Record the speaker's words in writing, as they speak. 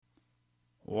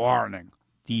Warning.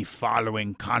 The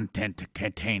following content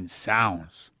contains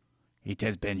sounds. It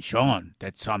has been shown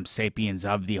that some sapiens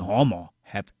of the Homo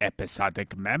have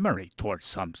episodic memory towards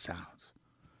some sounds,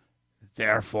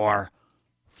 therefore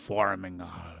forming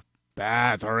a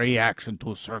bad reaction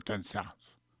to certain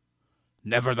sounds.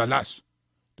 Nevertheless,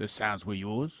 the sounds we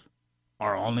use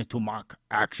are only to mock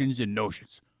actions and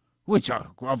notions, which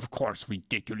are, of course,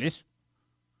 ridiculous.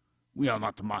 We are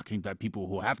not mocking the people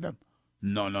who have them.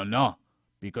 No.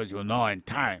 Because in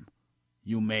time,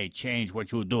 you may change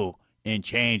what you do and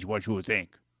change what you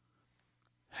think.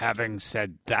 Having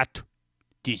said that,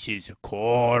 this is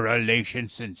Correlation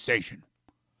Sensation,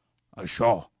 a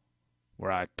show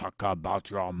where I talk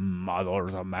about your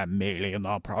mother's mammalian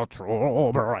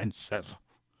protuberances.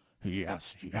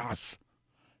 Yes.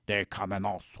 They come in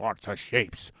all sorts of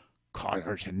shapes,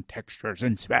 colors, and textures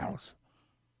and smells.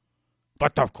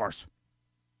 But of course,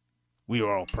 we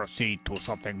will proceed to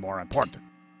something more important.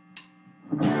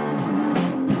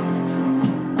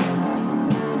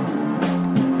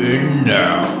 And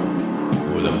now,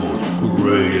 for the most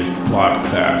greatest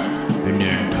podcast in the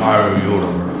entire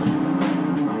universe,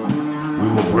 we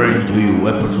will bring to you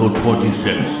episode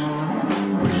 26,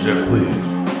 which is a quiz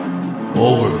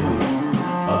overview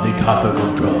of the topic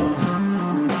of drugs,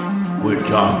 with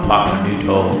John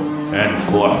Papanito and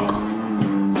Quark.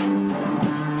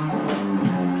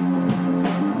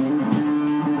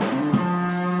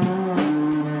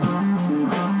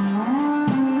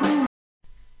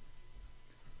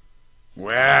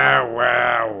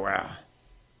 Well.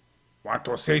 Want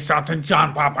to say something,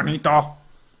 John Papanito?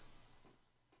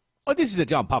 Oh, this is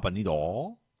John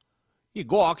Papanito. He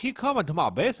come into my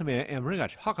basement and bring a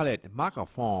chocolate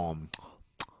microphone.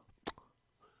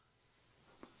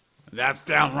 That's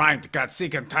damn right. Got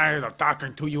sick and tired of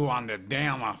talking to you on the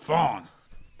damn phone.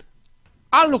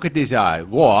 I look at this guy,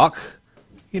 walk.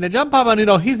 John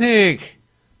Papanito, he think,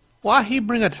 why he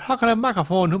bring a chocolate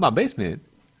microphone to my basement?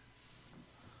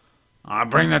 I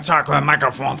bring the chocolate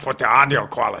microphone for the audio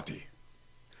quality.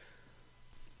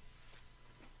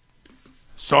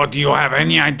 So do you have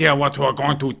any idea what we're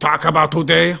going to talk about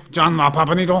today, John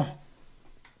Papanito?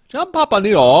 John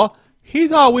Papanito, he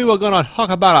thought we were going to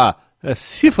talk about a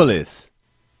syphilis.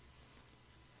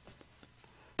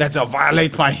 That's a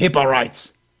violate my HIPAA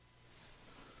rights.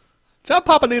 John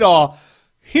Papanito,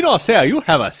 he don't say you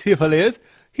have a syphilis.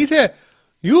 He said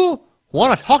you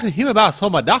want to talk to him about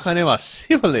some doctor named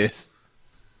syphilis.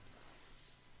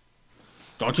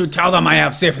 Don't you tell them I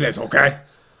have syphilis, okay?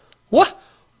 What?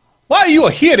 Why are you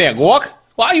here then, Gork?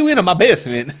 Why are you in my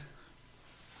basement?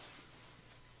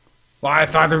 Well, I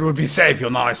thought it would be safe,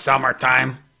 it's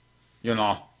summertime.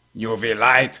 UV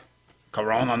light,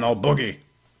 corona, no boogie.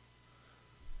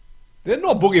 There's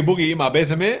no boogie in my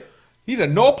basement. He's a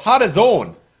no-party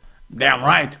zone. Damn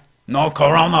right. No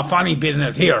corona funny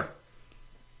business here.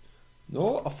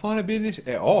 No funny business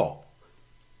at all.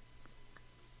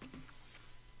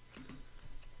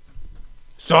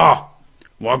 So,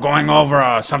 we're going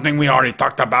over something we already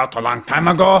talked about a long time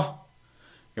ago.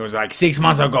 It was like 6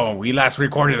 months ago we last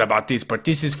recorded about this, but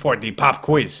this is for the pop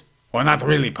quiz. Well, not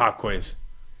really pop quiz.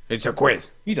 It's a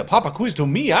quiz. He's a pop quiz to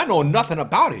me. I know nothing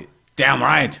about it. Damn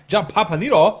right. John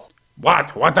Papanito.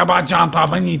 What? What about John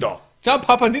Papanito? John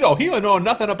Papanito, he don't know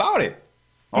nothing about it.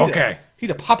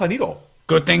 He's a Papanito.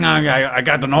 Good thing I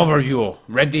got an overview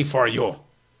ready for you.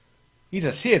 He's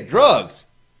a shit drugs.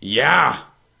 Yeah,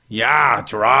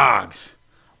 drugs.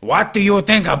 What do you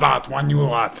think about when you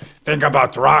think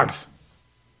about drugs?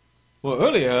 Well,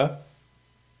 earlier,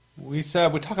 we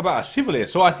said we talk about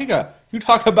syphilis, so I think you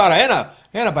talk about an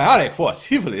antibiotic for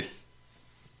syphilis.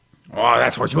 Oh,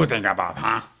 that's what you think about,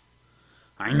 huh?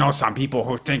 I know some people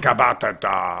who think about the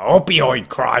opioid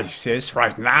crisis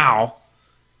right now.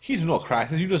 He's no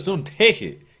crisis, you just don't take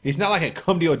it. It's not like it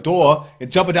come to your door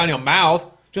and jump it down your mouth.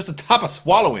 Just the top of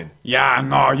swallowing. Yeah,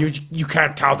 no, you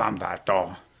can't tell them that,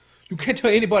 though. You can't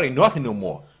tell anybody nothing no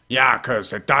more. Yeah, 'cause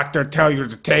the doctor tell you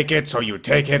to take it, so you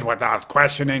take it without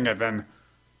questioning, and then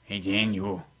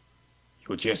you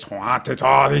just want it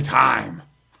all the time.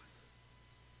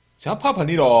 John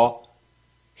Papanito,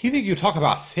 he think you talk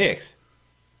about sex.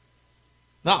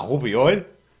 Not opioid.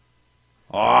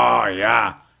 Oh,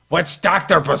 yeah. Which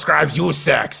doctor prescribes you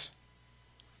sex?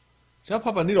 John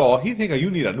Papanito, he think you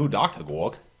need a new doctor,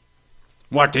 Gork.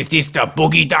 What, is this the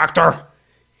boogie doctor?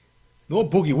 No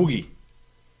boogie woogie.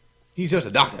 He's just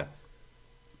a doctor.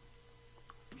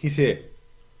 He said,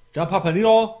 John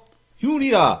Papanito, you need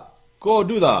to go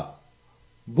do the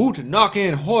boot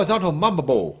knocking horizontal mamba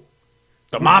bowl.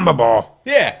 The mamba bowl?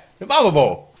 Yeah, the mamba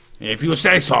bowl. If you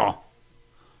say so.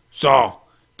 So,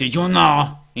 did you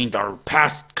know in the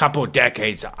past couple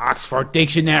decades, Oxford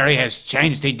Dictionary has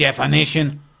changed the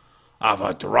definition of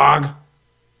a drug?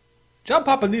 John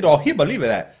Papanito, he believe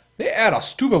that. They add a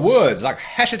stupid words like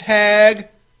hashtag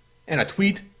and a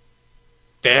tweet.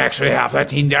 They actually have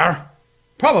that in there?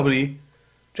 Probably.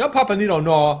 John Papanito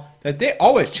know that they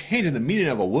always changing the meaning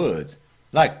of a words,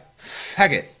 like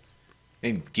faggot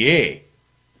and gay.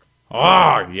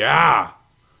 Oh, yeah.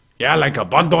 Yeah, like a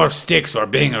bundle of sticks or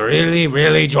being really,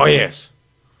 really joyous.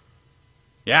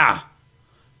 Yeah,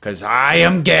 'cause I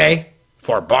am gay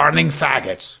for burning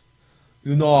faggots.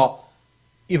 You know,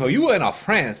 if you were in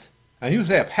France and you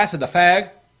say pass the fag,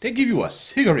 they give you a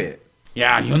cigarette.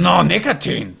 Yeah, you know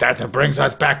nicotine. That brings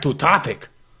us back to topic.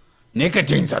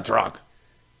 Nicotine's a drug.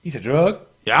 It's a drug?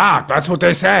 Yeah, that's what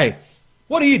they say.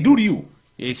 What do it do to you?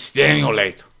 It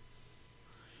stimulates.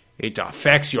 It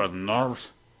affects your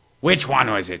nerves. Which one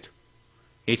was it?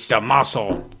 It's the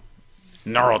muscle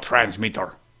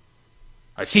neurotransmitter.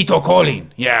 Acetylcholine.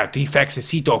 Yeah, it affects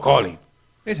acetylcholine.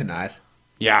 It's nice.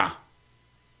 Yeah.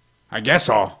 I guess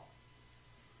so.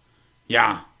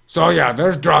 Yeah. So yeah,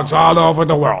 there's drugs all over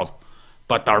the world.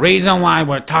 But the reason why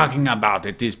we're talking about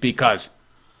it is because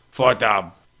for the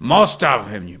most of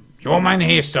human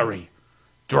history,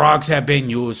 drugs have been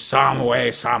used some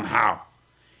way, somehow.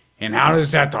 And how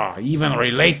does that even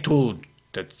relate to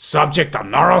the subject of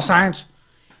neuroscience?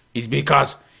 Is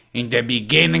because in the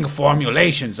beginning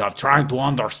formulations of trying to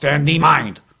understand the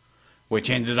mind, which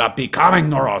ended up becoming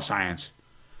neuroscience,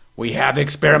 we have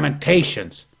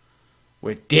experimentations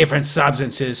with different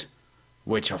substances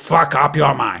which fuck up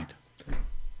your mind.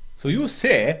 So you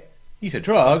say it's a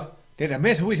drug that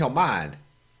messes with your mind,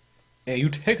 and you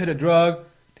take the drug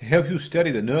to help you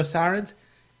study the neuroscience,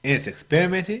 and it's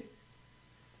experimented.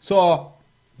 So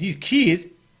these kids,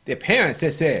 their parents,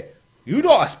 they say, you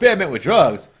don't experiment with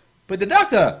drugs, but the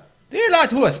doctor, they're allowed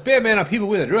to experiment on people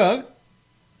with a drug.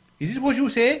 Is this what you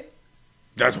say?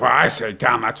 That's what I say,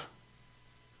 damn it.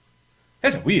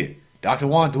 That's weird. Doctor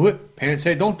want to do it, parents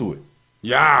say don't do it.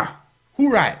 Yeah.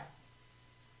 Who right?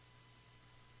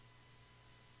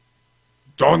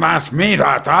 Don't ask me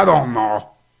that, I don't know.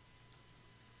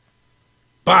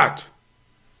 But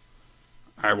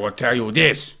I will tell you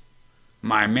this.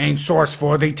 My main source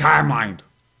for the timeline,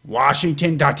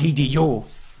 Washington.edu,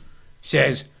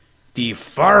 says the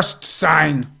first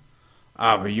sign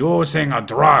of using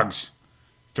drugs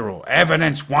through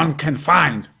evidence one can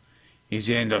find is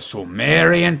in the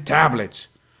Sumerian tablets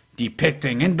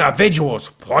depicting individuals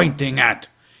pointing at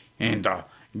and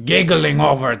giggling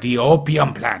over the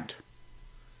opium plant.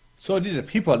 So these are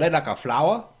people that like a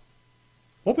flower?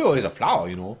 Opium is a flower,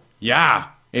 you know. Yeah,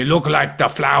 it looked like the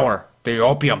flower, the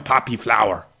opium poppy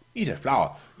flower. It's a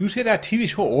flower. You see that TV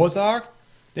show Ozark?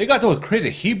 They got those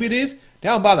crazy hillbillies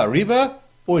down by the river,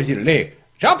 or is it a lake?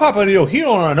 John Papanito, he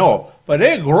don't know, but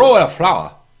they grow a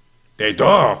flower. They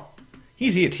do.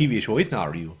 He's a TV show, it's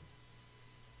not real.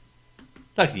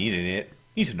 Like the internet,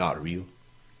 it's not real.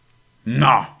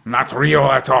 No, not real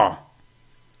at all.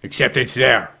 Except it's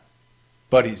there.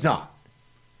 But it's not.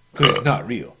 Because it's not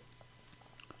real.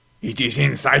 It is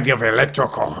inside of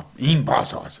electrical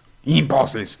impulses.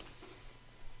 Impulses.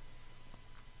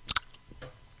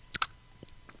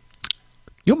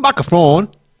 Your microphone,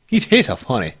 it tastes so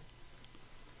funny.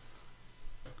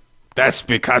 That's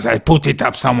because I put it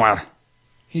up somewhere.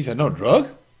 He said no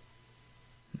drugs?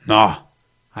 No,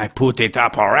 I put it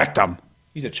up a rectum.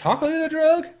 Is a chocolate a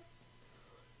drug?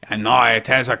 I know it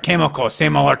has a chemical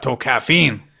similar to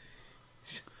caffeine.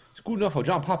 It's good enough for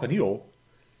John Papanito.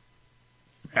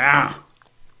 Yeah.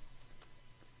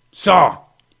 So,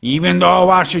 even though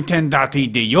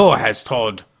Washington.edu has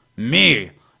told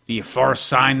me the first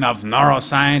sign of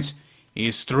neuroscience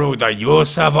is through the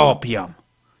use of opium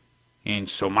in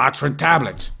Sumatran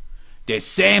tablets, the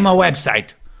same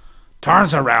website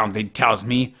turns around and tells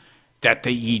me that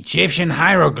the Egyptian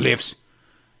hieroglyphs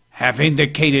have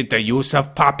indicated the use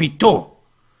of poppy too,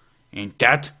 and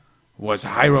that was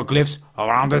hieroglyphs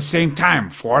around the same time,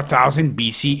 4000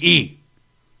 BCE.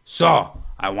 So,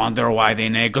 I wonder why they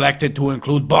neglected to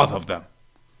include both of them.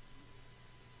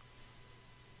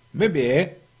 Maybe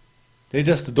they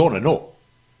just don't know.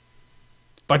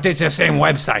 But it's the same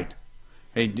website.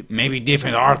 Maybe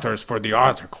different authors for the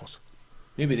articles.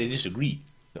 Maybe they disagree.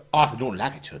 The authors don't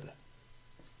like each other.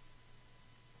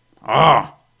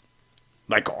 Ah,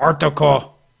 like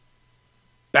article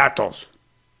battles.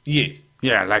 Yes.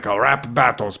 Yeah, like a rap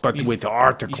battles, but with the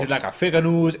articles. It's like a fake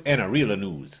news and a real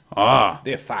news. Ah,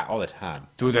 They fight all the time.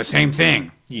 do the same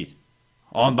thing. Yes.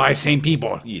 Owned by same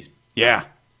people. Yes. Yeah,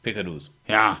 Fake news.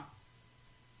 yeah.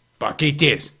 But get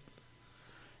this.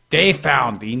 They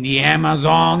found in the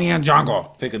Amazonian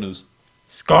jungle Fake news.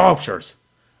 sculptures,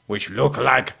 which look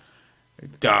like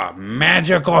the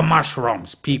magical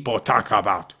mushrooms people talk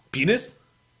about. Penis?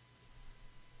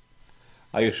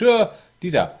 Are you sure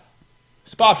these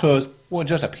sculptures weren't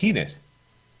just a penis?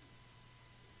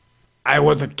 I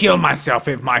would kill myself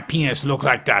if my penis looked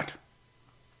like that.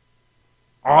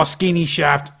 All skinny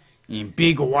shaft and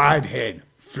big wide head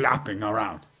flopping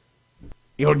around.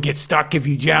 It would get stuck if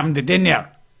you jammed it in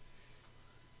there.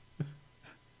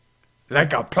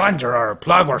 Like a plunger or a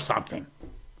plug or something.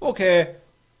 Okay,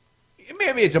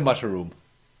 maybe it's a mushroom.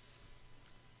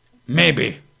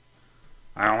 Maybe.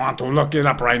 I want to look it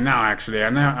up right now, actually.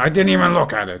 I didn't even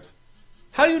look at it.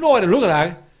 How do you know what it looks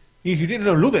like if you didn't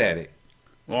look at it?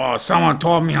 Well, someone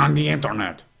told me on the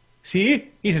internet.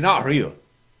 See? It's not real.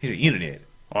 It's the internet.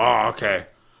 Oh, okay.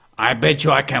 I bet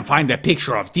you I can find a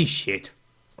picture of this shit.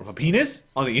 Of a penis?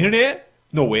 On the internet?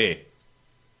 No way.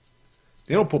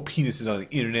 They don't put penises on the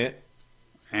internet.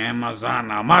 Amazon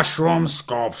mushroom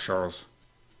sculptures.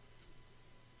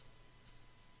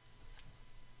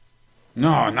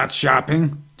 No, not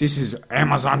shopping. This is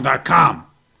Amazon.com.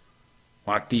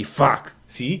 What the fuck?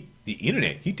 See? The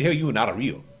internet. He tell you not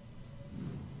real.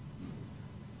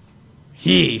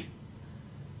 He?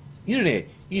 Internet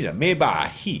is made by a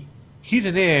he. His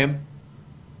name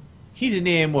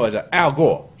was Al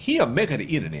Gore. He a maker of the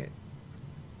internet.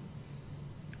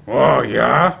 Oh,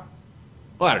 yeah?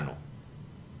 Oh, I don't know.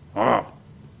 Oh.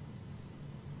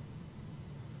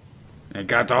 They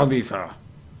got all these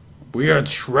weird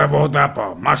shriveled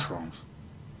up mushrooms.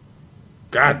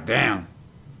 God damn.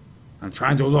 I'm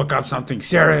trying to look up something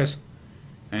serious,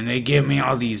 and they give me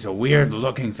all these weird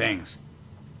looking things.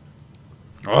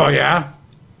 Oh, yeah?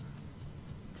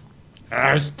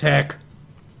 Aztec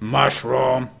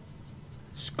mushroom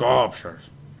sculptures.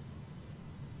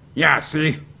 Yeah,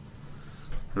 see?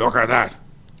 Look at that.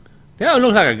 That don't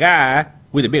look like a guy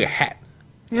with a big hat.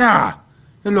 Yeah,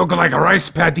 it looks like a rice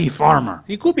paddy farmer.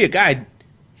 He could be a guy.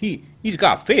 He's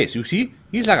got a face, you see?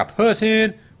 He's like a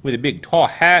person with a big tall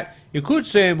hat. It could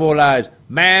symbolize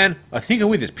man or thinking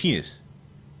with his penis.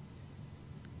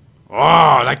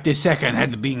 Oh, like the second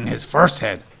head being his first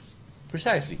head.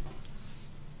 Precisely.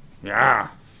 Yeah.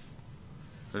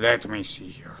 Let me see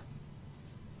here.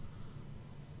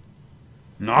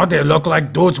 No, they look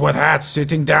like dudes with hats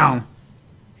sitting down.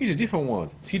 These are different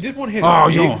ones. See, this one has Oh, a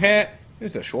big yo. hat.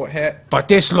 It's a short hat. But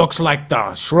this looks like the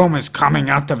shroom is coming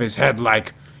out of his head,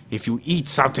 like if you eat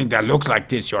something that looks like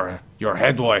this, your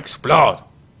head will explode.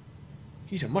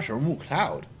 He's a mushroom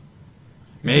cloud.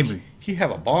 Maybe. He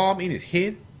have a bomb in his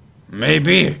head.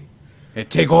 Maybe. It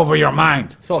take over your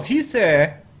mind. So he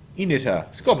said in this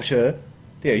sculpture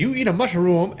that you eat a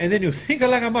mushroom and then you think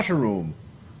like a mushroom.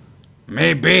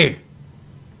 Maybe.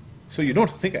 So you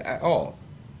don't think at all.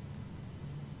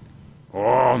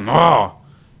 Oh, no.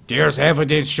 There's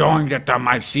evidence showing that the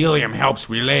mycelium helps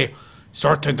relay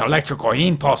certain electrical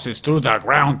impulses through the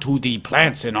ground to the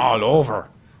plants and all over.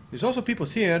 There's also people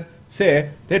say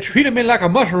they're treating me like a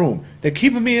mushroom. They're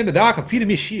keeping me in the dark and feeding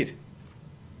me shit.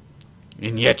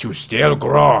 And yet you still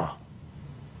grow.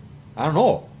 I don't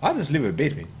know. I just live in a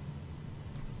basement.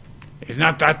 It's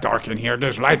not that dark in here.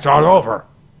 There's lights all over.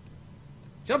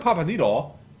 John Papa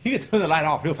Needle, he can turn the light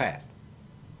off real fast.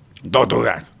 Don't do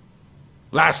that.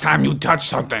 Last time you touched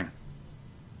something.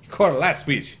 He caught a light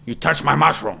switch. You touched my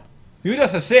mushroom. You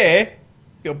just say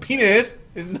your penis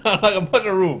is not like a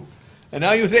mushroom. And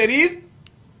now you say it is?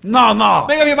 No, no.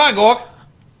 Make up your mind, Gork.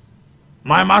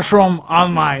 My mushroom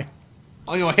on my...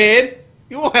 On your head?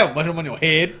 You won't have a mushroom on your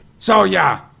head. So,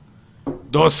 yeah.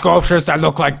 Those sculptures that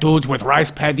look like dudes with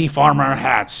rice paddy farmer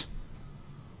hats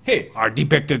Hey, are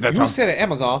depicted as... you said at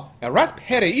Amazon, and rice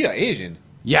paddy are Asian.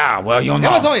 Yeah, well, you know...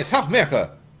 Amazon is South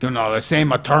America. You know, the same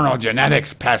maternal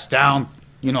genetics passed down,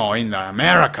 you know, in the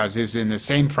Americas is in the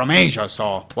same from Asia,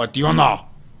 so what do you know?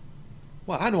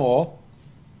 What I know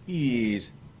is,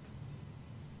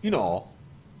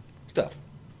 stuff.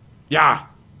 Yeah.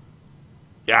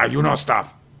 Yeah, you know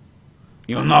stuff.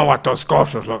 You know what those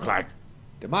sculptures look like.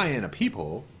 The Mayan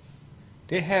people,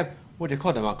 they have what they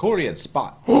call the Mongolian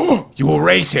spot. You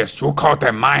racist. You called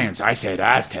them Mayans. I said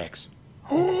Aztecs.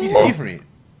 It's different.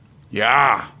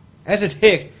 Yeah.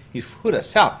 Aztec is further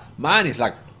south. Mine is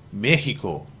like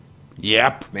Mexico.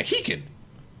 Yep. Mexican.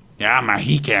 Yeah,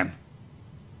 Mexican.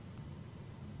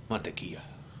 Mantequilla.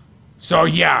 So,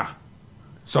 yeah.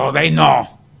 So they know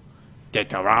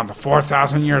that around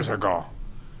 4,000 years ago,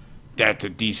 that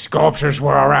these sculptures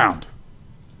were around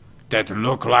that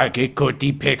look like it could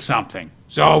depict something.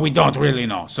 So we don't really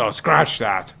know. So scratch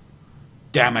that.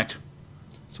 Damn it.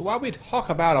 So why we talk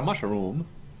about a mushroom?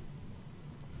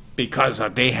 Because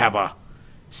they have a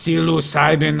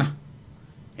psilocybin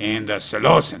and the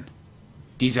psilocin.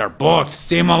 These are both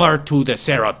similar to the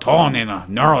serotonin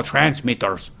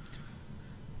neurotransmitters.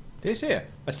 They say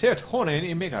a serotonin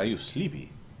it make you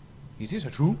sleepy. Is this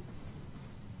true?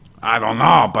 I don't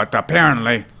know, but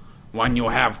apparently when you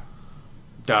have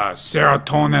the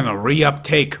serotonin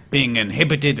reuptake being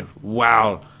inhibited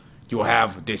while you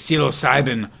have the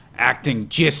psilocybin acting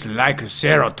just like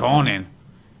serotonin,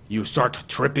 you start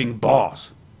tripping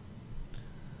balls.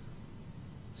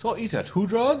 So it's a true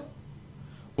drug?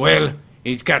 Well,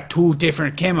 it's got two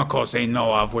different chemicals they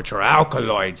know of, which are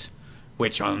alkaloids,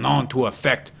 which are known to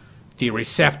affect the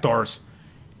receptors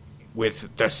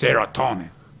with the serotonin.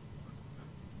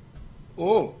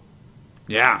 Oh.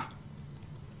 Yeah.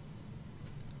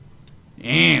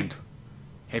 And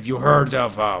have you heard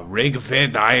of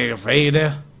Rigved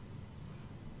Ayurveda?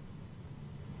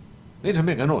 It doesn't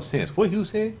make no sense. What you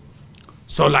say?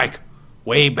 So, like,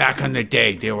 way back in the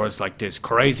day, there was like this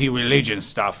crazy religion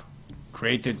stuff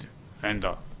created, and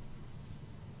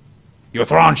you're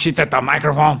throwing shit at the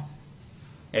microphone?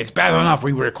 It's bad enough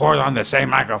we record on the same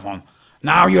microphone.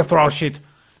 Now you throw shit.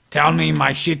 Tell me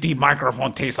my shitty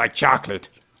microphone tastes like chocolate.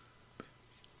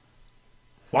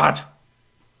 What?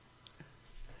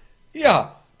 Yeah,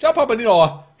 John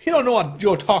Papanino, he don't know what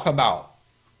you're talking about.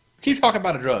 Keep talking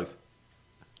about the drugs.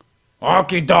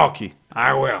 Okie dokie,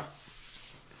 I will.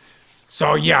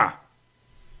 So, yeah.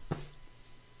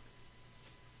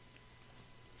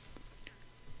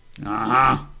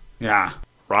 Yeah,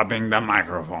 rubbing the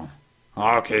microphone.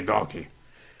 Okie dokie.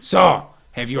 So,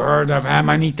 have you heard of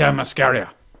Amanita muscaria?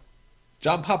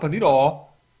 John Papanino,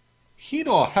 he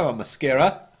don't have a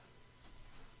mascara.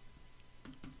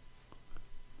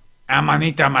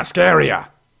 Amanita muscaria.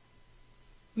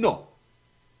 No.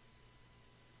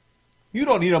 You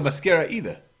don't need a mascara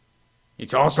either.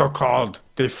 It's also called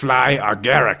the fly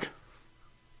agaric.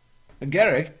 And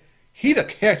Garrick, he's a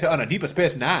character on a Deep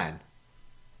Space Nine.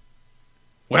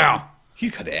 Well,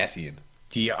 He's Cardassian.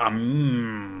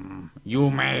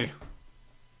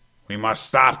 we must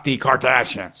stop the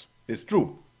Kardashians. It's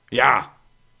true. Yeah,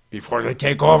 before they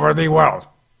take over the world.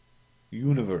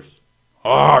 Universe.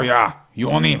 Oh, yeah,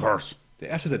 universe. They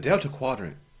after the Delta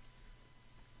Quadrant.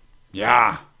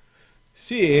 Yeah,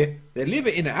 See, they live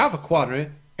in the Alpha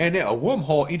Quadrant, and then a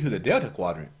wormhole into the Delta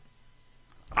Quadrant.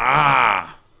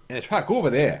 ah, And they try to go over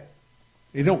there.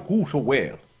 They don't go so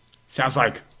well. sounds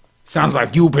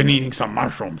like you've been eating some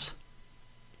mushrooms.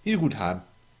 It's a good time.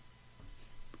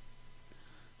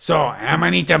 So,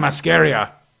 Amanita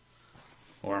muscaria,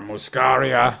 or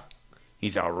muscaria,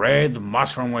 is a red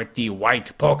mushroom with the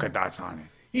white polka dots on it.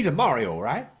 He's a Mario,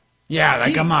 right? Yeah,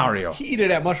 like a Mario. He eat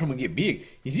that mushroom and get big.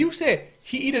 If you said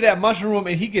he eat that mushroom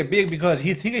and he get big because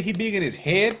he think he big in his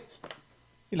head,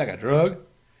 he like a drug.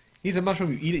 He's a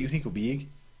mushroom, you eat it, you think he'll big.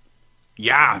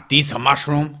 Yeah, this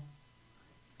mushroom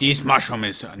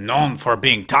is known for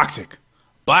being toxic,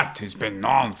 but it's been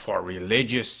known for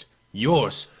religious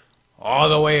use all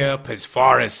the way up as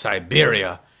far as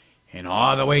Siberia and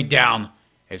all the way down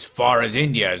as far as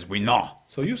India as we know.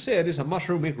 So you said this a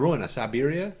mushroom may grow in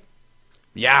Siberia?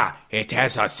 Yeah, it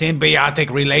has a symbiotic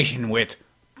relation with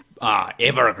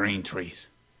evergreen trees.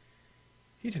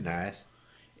 He's nice.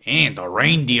 And the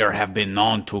reindeer have been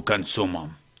known to consume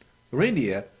them.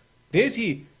 Reindeer, there's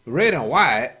he red and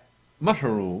white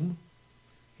mushroom.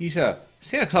 He's a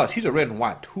Santa Claus, he's a red and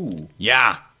white too.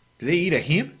 Yeah, Do they eat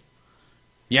him?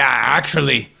 yeah,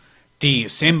 actually, the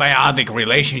symbiotic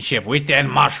relationship with that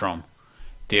mushroom,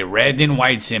 the red and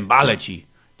white symbology,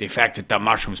 the fact that the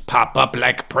mushrooms pop up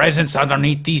like presents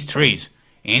underneath these trees,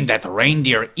 and that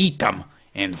reindeer eat them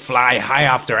and fly high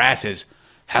off their asses,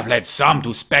 have led some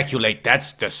to speculate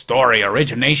that's the story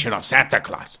origination of Santa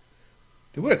Claus.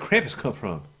 Then where did Krampus come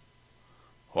from?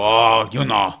 Oh, you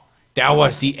know, that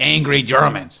was the angry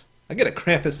Germans. I get a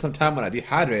Krampus sometime when I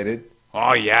dehydrated.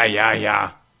 Oh,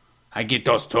 yeah. I get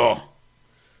those too.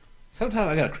 Sometimes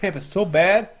I got a Krampus so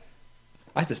bad,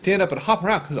 I have to stand up and hop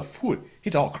around because of food.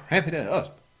 He's all cramping at us.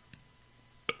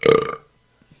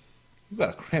 You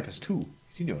got a Krampus too.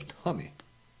 It's in your tummy.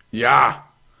 Yeah,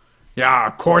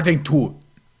 according to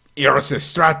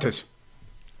Erasistratus,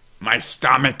 my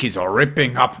stomach is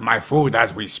ripping up my food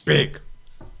as we speak.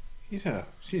 He's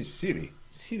silly.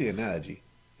 Silly analogy.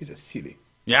 He's a silly.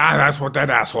 Yeah, that's what that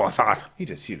asshole thought.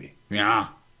 He's a silly. Yeah,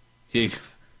 he's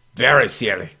very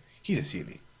silly. He's a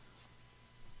silly.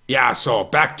 Yeah, so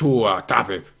back to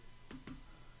topic.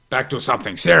 Back to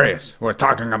something serious. We're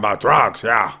talking about drugs,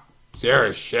 yeah.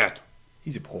 Serious shit.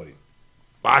 He's important.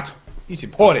 What? He's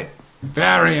important.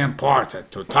 Very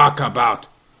important to talk about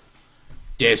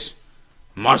this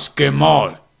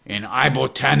muscimol and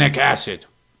ibotenic acid,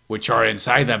 which are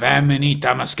inside of Amanita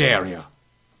muscaria.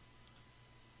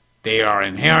 They are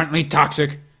inherently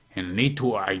toxic and lead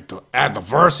to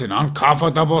adverse and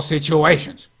uncomfortable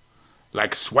situations,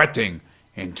 like sweating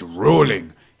and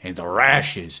drooling and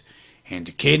rashes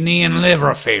and kidney and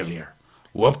liver failure.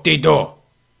 Whoop-de-doo.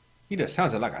 He just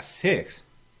sounds like a 6.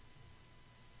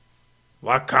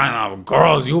 What kind of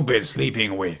girls you been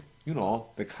sleeping with? You know,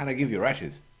 they kind of give you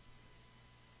rashes.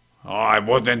 Oh, I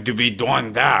wouldn't be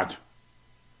doing that.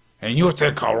 And you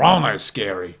think Corona is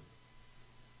scary.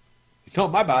 It's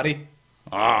not my body.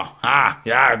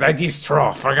 Yeah, that is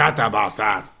true. Forgot about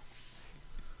that.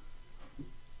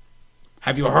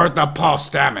 Have you heard of Paul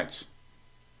Stamets?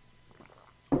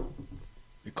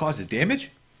 It causes damage?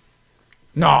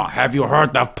 No, have you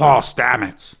heard of Paul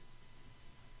Stamets?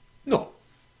 No.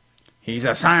 He's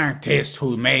a scientist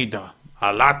who made a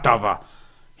lot of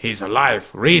his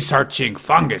life researching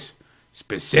fungus,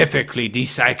 specifically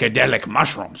these psychedelic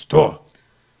mushrooms, too.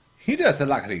 He doesn't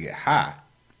like to get high.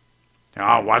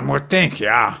 Oh, one more thing,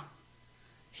 yeah.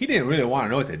 He didn't really want to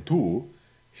know what to do.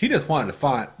 He just wanted to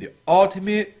find the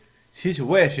ultimate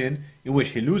situation in which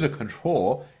he loses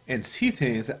control and see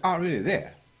things that aren't really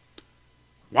there.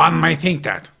 One may think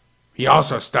that. He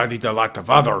also studied a lot of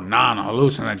other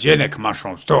non-hallucinogenic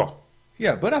mushrooms, too.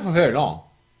 Yeah, but not for very long.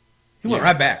 He went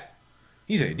right back.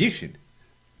 He's an addiction.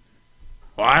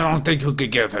 Well, I don't think you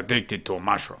could get addicted to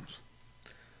mushrooms.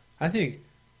 I think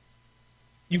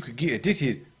you could get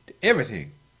addicted to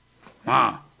everything.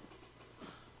 Not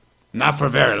for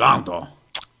very long, though.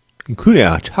 Including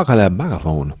a chocolate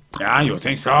microphone. Yeah, you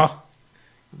think so?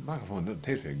 The microphone doesn't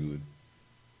taste very good.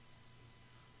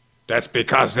 That's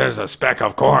because there's a speck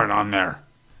of corn on there.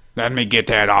 Let me get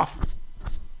that off.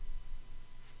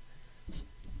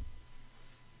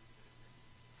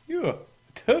 You're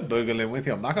turd burgling with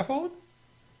your microphone?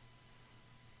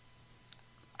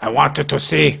 I wanted to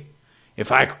see if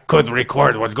I could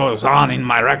record what goes on in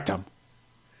my rectum.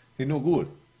 It's no good.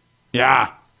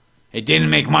 Yeah, it didn't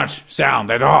make much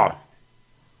sound at all.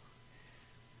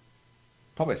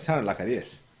 Probably sounded like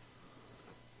this.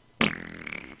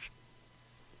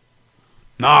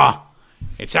 No,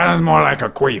 it sounded more like a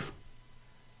queef.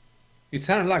 It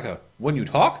sounded like a when you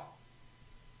talk?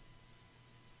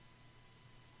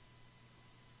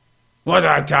 What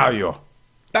did I tell you?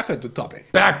 Back to the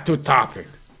topic. Back to topic.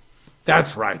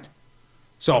 That's right.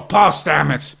 So Paul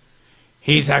Stamets,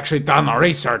 he's actually done a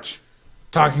research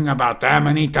talking about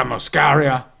Amanita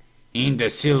muscaria,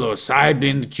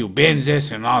 psilocybin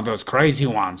cubensis, and all those crazy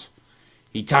ones.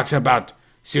 He talks about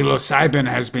psilocybin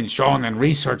has been shown in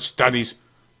research studies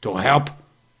to help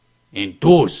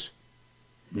induce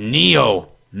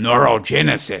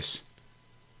neurogenesis.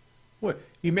 What?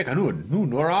 You make a new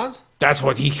neurons? That's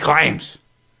what he claims.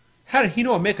 How did he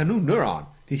know to make a new neuron?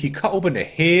 Did he cut open the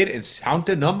head and count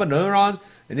the number of neurons,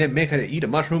 and then make it eat a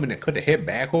mushroom and then cut the head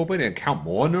back open and count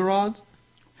more neurons?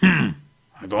 I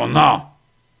don't know.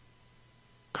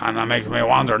 Kinda makes me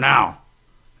wonder now.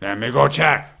 Let me go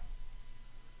check.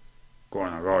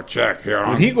 Gonna go check here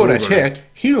on When he go to Google check, it.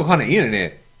 he look on the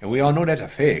internet, and we all know that's a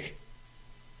fake.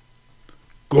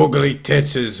 Googly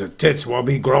tits will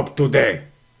be groped today.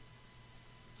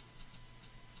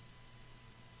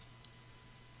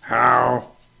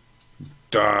 How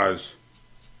does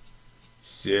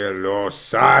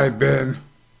psilocybin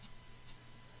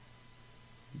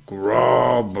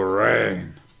grow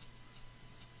brain?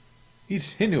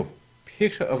 He's sending you a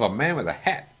picture of a man with a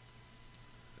hat.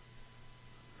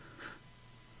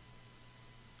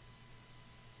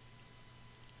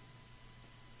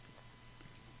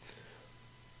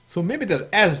 So maybe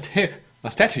the Aztec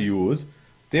statues,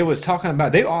 they was talking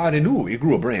about, they already knew it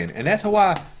grew a brain. And that's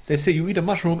why they say you eat a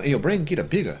mushroom and your brain get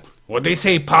bigger. Well, they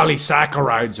say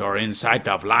polysaccharides are inside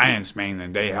of lion's mane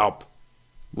and they help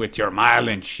with your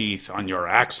myelin sheath on your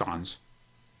axons.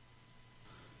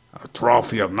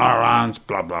 Atrophy of neurons,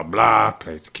 blah, blah, blah,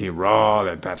 plays a key role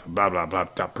in blah, blah, blah,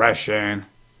 depression.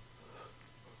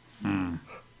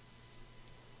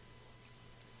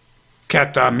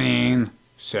 Ketamine,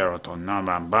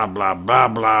 serotonin, blah, blah, blah,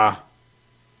 blah.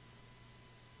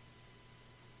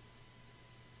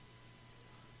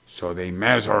 So they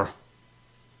measure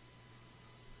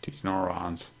these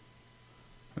neurons.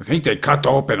 I think they cut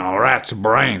open a rat's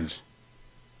brains.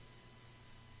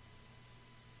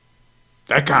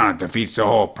 That kind of defeats the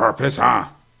whole purpose, huh?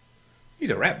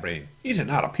 He's a rat brain. He's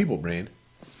not a people brain.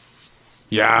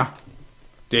 Yeah.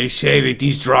 They say that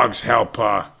these drugs help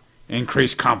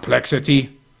increase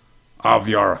complexity of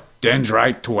your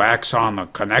dendrite to axon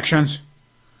connections,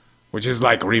 which is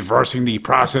like reversing the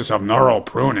process of neural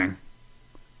pruning.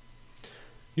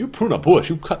 You prune a bush,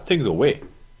 you cut things away.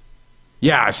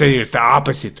 Yeah, I say it's the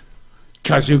opposite.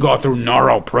 because you go through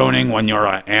neural pruning when you're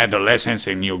an adolescent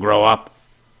and you grow up.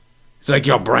 It's like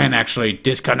your brain actually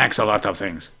disconnects a lot of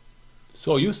things.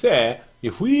 So you say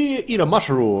if we eat a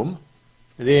mushroom,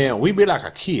 then we be like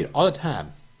a kid all the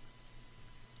time.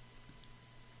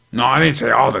 No, I didn't say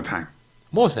all the time.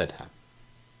 Most of the time.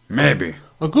 Maybe.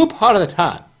 A good part of the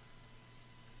time.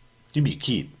 You be a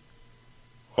kid.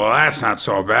 Well, that's not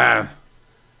so bad.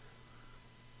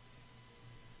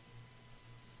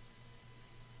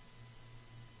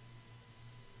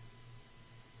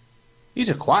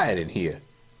 It's quiet in here.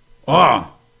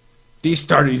 Oh, these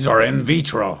studies are in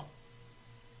vitro.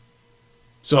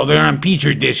 So they're in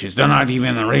petri dishes. They're not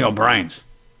even in real brains.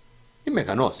 It make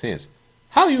no sense.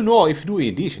 How you know if you do a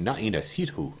dish not in a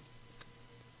situ?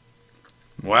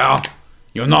 Well,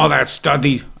 you know that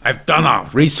study, I've done a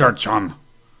research on,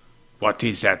 what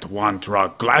is that one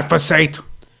drug, glyphosate,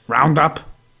 Roundup?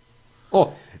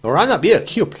 Oh, Roundup will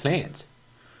kill plants.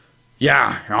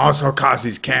 Yeah, it also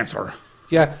causes cancer.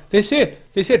 Yeah, they said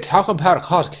talcum powder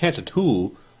causes cancer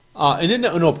too, and then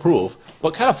there's no proof.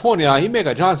 But California, he make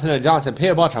a Johnson & Johnson pay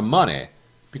a bunch of money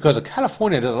because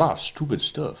California does a lot of stupid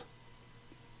stuff.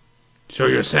 So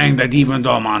you're saying that even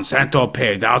though Monsanto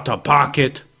paid out of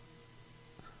pocket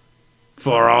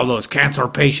for all those cancer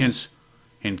patients,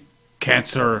 and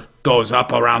cancer goes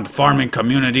up around farming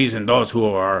communities and those who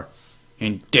are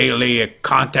in daily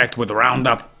contact with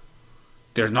Roundup,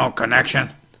 there's no connection?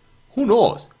 Who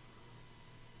knows?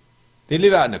 They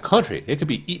live out in the country. They could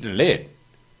be eating lead.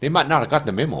 They might not have got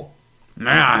the memo.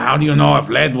 Yeah, how do you know if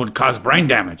lead would cause brain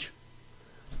damage?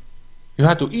 You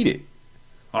have to eat it.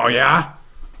 Oh, yeah?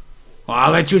 Well,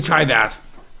 I'll let you try that.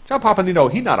 John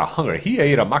Papanito, he not a hungry. He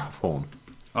ate a microphone.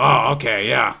 Oh, okay,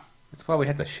 yeah. That's why we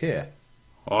had to share.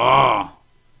 Oh.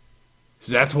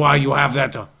 So that's why you have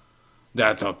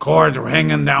that cord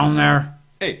hanging down there?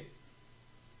 Hey,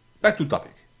 back to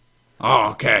topic.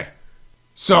 Oh, okay.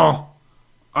 So,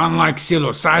 unlike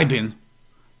psilocybin,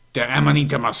 the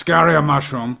Amanita muscaria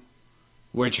mushroom,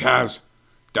 which has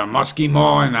the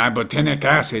muscimol and ibotenic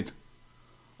acid,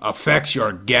 affects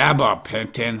your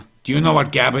gabapentin. Do you know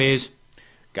what GABA is?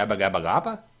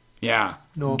 GABA? Yeah.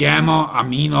 No. Gamma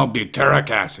aminobutyric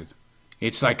acid.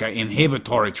 It's like an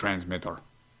inhibitory transmitter,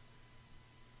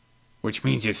 which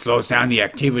means it slows down the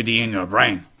activity in your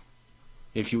brain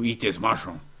if you eat this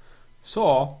mushroom.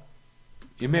 So,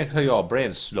 you make your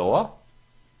brain slower?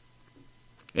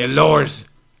 It lowers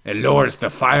the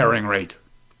firing rate.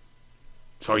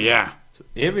 So yeah. So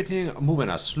everything move in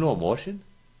a slow motion?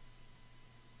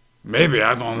 Maybe,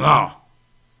 I don't know.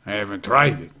 I haven't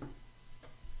tried it.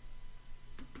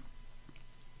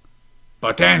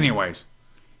 But anyways,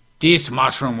 this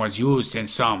mushroom was used in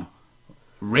some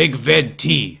Rigved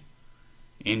tea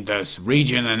in this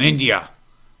region in India,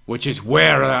 which is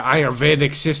where the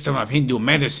Ayurvedic system of Hindu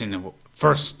medicine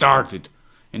first started.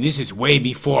 And this is way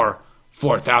before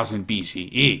 4000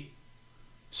 BCE.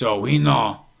 So we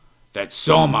know that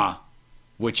soma,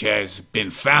 which has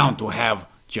been found to have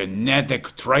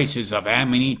genetic traces of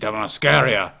Amanita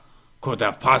muscaria, could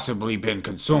have possibly been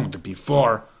consumed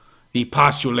before the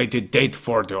postulated date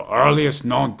for the earliest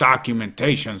known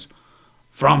documentations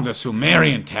from the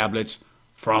Sumerian tablets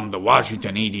from the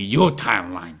Washington EDU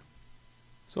timeline.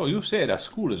 So you say that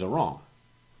school is wrong?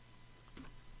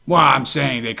 Well, I'm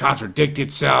saying they contradict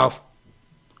itself.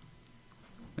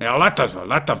 A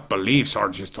lot of beliefs are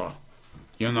just,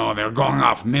 they're going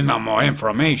off minimal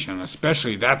information,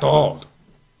 especially that old.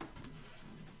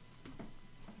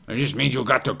 It just means you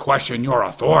got to question your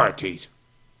authorities.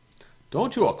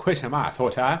 Don't you question my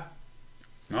authority?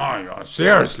 No,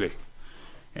 seriously.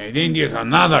 And then there's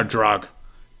another drug,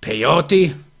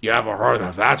 peyote. You ever heard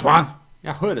of that one?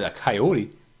 I heard of the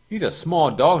coyote. He's a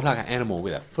small dog-like animal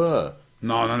with a fur.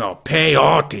 No,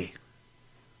 peyote.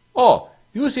 Oh,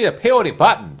 you see the peyote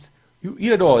buttons. You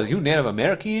eat those, you Native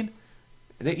American,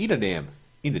 they eat them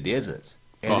in the deserts.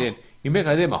 And then you make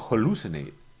them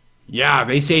hallucinate. Yeah,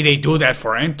 they say they do that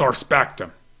for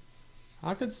introspectum.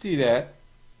 I can see that.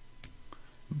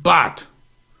 But,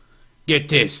 get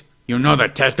this, you know the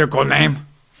technical name?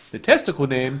 The testicle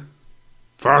name?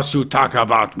 First you talk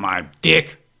about my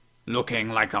dick looking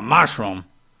like a mushroom.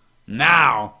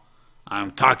 Now,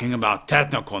 I'm talking about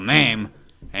technical name,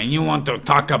 and you want to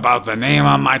talk about the name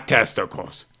of my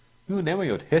testicles. You name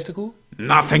your testicle?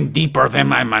 Nothing deeper than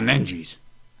my meninges.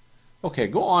 Okay,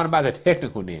 go on about the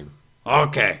technical name.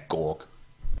 Okay. Gork.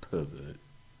 Pervert.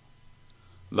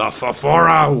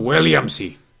 Lophophora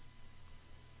williamsi.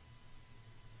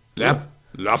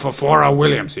 Lophophora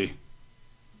williamsi.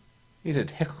 Is a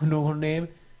technical name?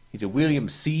 Is it William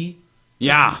C?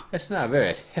 Yeah. That's not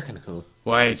very technical.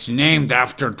 Well, it's named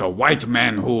after the white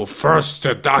man who first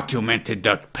documented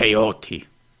the peyote.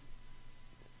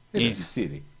 It's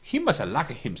silly. He must have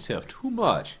liked himself too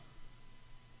much.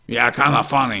 Yeah, kind of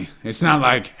funny. It's not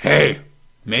like, hey,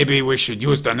 maybe we should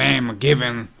use the name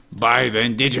given by the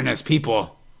indigenous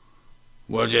people.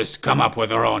 We'll just come up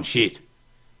with our own shit.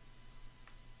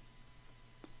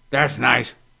 That's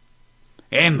nice.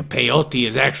 And peyote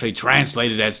is actually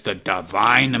translated as the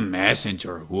divine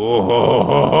messenger.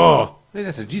 Whoa. Maybe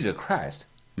that's a Jesus Christ.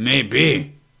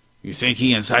 Maybe. You think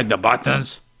he inside the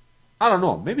buttons? I don't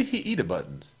know. Maybe he eat the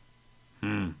buttons.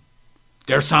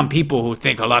 There's some people who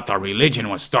think a lot of religion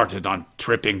was started on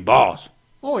tripping balls.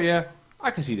 Oh, yeah.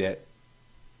 I can see that.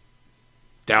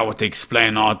 That would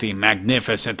explain all the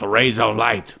magnificent rays of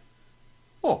light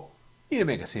Oh, it didn't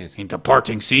make sense. in the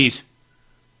parting seas.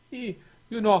 It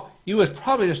was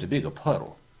probably just a bigger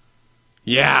puddle.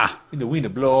 Yeah, And the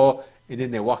wind blow, and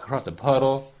then they walk across the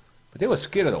puddle. But they were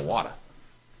scared of the water.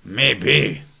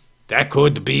 maybe. That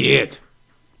could be it.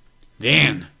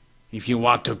 Then, if you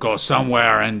want to go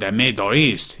somewhere in the Middle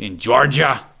East, in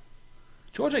Georgia,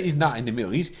 Georgia is not in the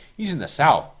Middle East. He's in the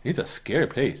South. It's a scary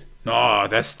place. no,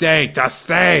 the state,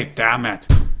 damn it.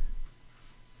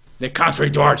 The country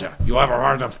Georgia. You ever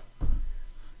heard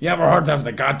of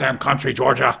the goddamn country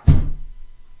Georgia?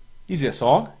 Is it a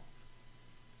song?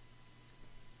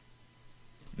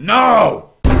 No!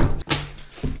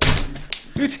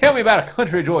 You tell me about a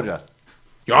country Georgia.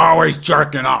 You're always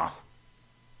jerking off.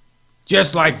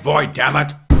 Just like Void, damn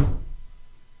it.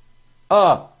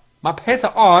 My pants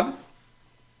are on.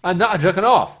 I'm not jerking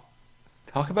off.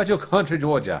 Talk about your country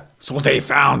Georgia. That's what they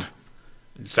found.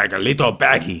 It's like a little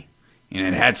baggie, and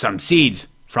it had some seeds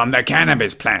from the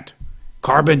cannabis plant.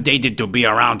 Carbon dated to be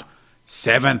around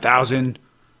 7,000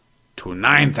 to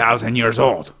 9,000 years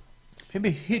old.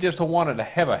 Maybe he just wanted to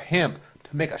have a hemp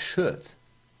to make a shirt.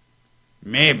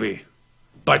 Maybe.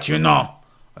 But you know,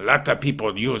 a lot of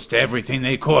people used everything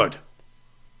they could.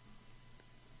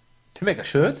 To make a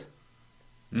shirt?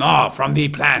 No, from the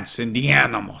plants and the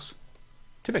animals.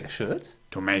 To make a shirt?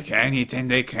 To make anything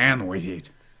they can with it.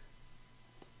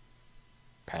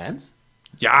 Pants?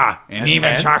 Yeah, and even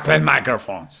pants? chocolate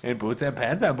microphones. And boots and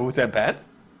pants and boots and pants?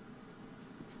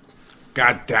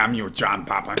 God damn you, John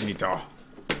Papanito.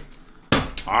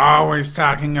 Always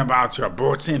talking about your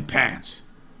boots and pants.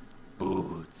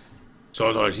 Boots.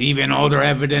 So there's even older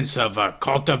evidence of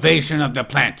cultivation of the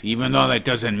plant, even though that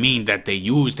doesn't mean that they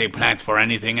used a plant for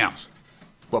anything else.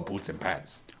 What boots and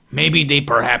pants? Maybe they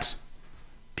perhaps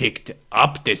picked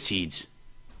up the seeds.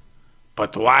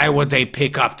 But why would they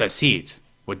pick up the seeds?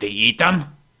 Would they eat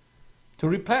them? To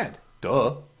replant.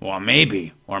 Duh. Or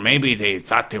maybe they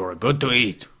thought they were good to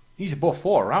eat. He's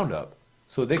before Roundup,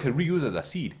 so they could reuse the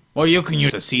seed. Well, you can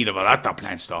use the seed of a lot of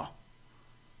plants, though.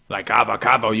 Like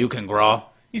avocado, you can grow.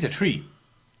 He's a tree.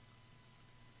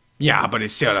 Yeah, but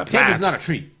it's still a Hemp plant. is not a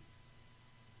tree.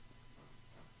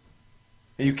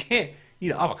 And you can't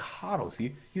eat an avocado,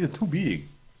 see? These are too big.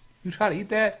 You try to eat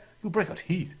that, you'll break your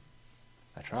teeth.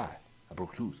 I tried. I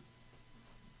broke tooth.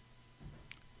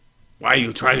 Why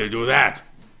you try to do that?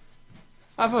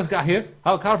 I first got here,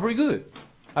 avocado pretty good.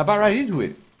 I bite right into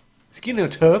it. Skin a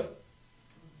little tough.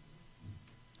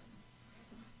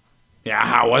 Yeah,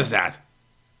 how was that?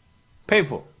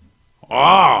 Painful.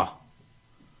 Oh!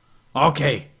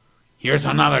 Okay, here's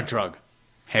another drug.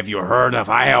 Have you heard of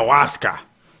ayahuasca?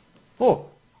 Oh,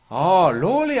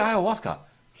 lowly ayahuasca.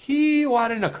 He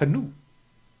was in a canoe.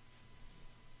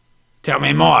 Tell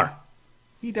me more.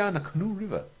 He down the Canoe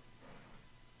River.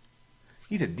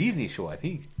 He's a Disney show, I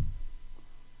think.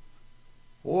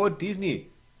 Oh, Disney.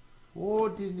 Oh,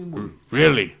 Disney movie.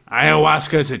 Really?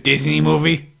 Ayahuasca is a Disney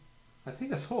movie? I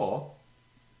think I saw.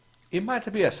 It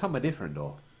might be something different,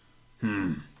 though.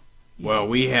 Well,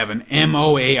 we have an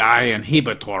MOAI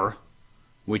inhibitor,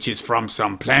 which is from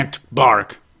some plant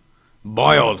bark,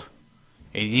 boiled.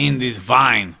 It's in this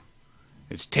vine.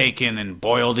 It's taken and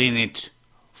boiled in it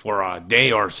for a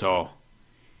day or so.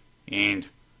 And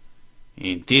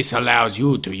this allows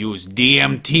you to use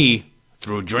DMT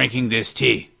through drinking this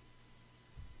tea.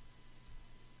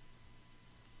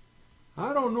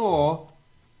 I don't know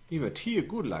if a tea is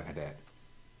good like that.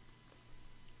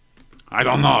 I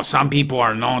don't know. Some people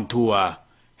are known to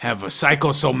have a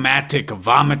psychosomatic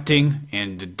vomiting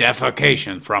and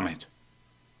defecation from it.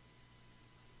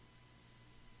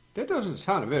 That doesn't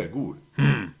sound very good.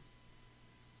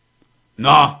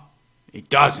 No, it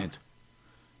doesn't.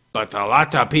 But a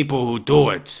lot of people who do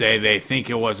it say they think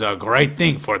it was a great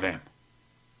thing for them.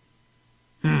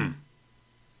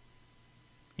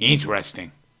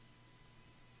 Interesting.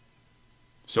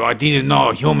 So I didn't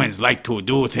know humans like to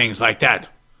do things like that.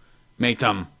 Make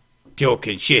them puke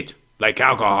and shit, like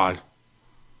alcohol,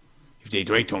 if they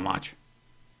drink too much.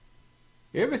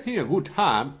 Everything a good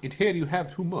time until you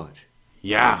have too much.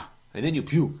 Yeah. And then you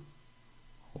puke.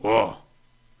 Whoa.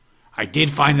 I did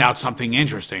find out something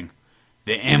interesting.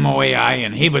 The MOAI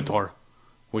inhibitor,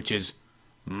 which is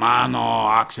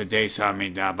monooxidase.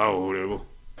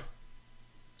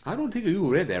 I don't think you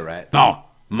read that right. No,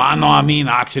 monoamine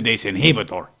oxidase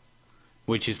inhibitor,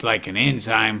 which is like an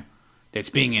enzyme that's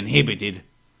being inhibited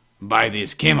by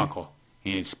this chemical.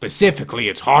 And specifically,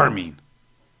 it's harmine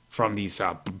from this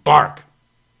bark.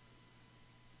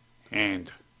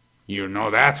 And you know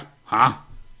that, huh?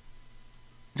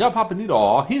 John Papa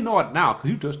Nito, he know it now because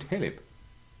you just tell him.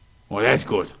 Well, that's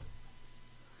good.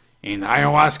 And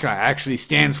ayahuasca actually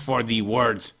stands for the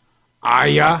words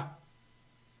Aya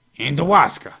and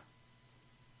Huasca.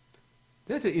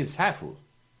 That's insightful.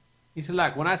 It's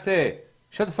like when I say,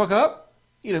 shut the fuck up,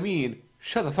 you know what I mean,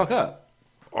 shut the fuck up.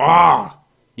 Ah,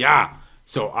 yeah.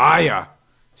 So Aya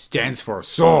stands for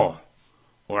soul,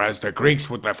 or as the Greeks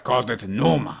would have called it,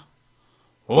 pneuma.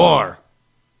 Or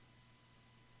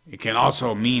it can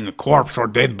also mean a corpse or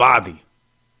dead body.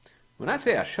 When I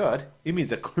say a shut, it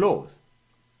means a close.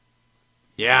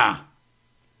 Yeah,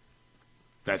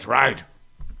 that's right.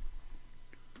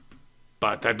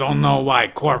 But I don't know why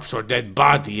corpse or dead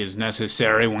body is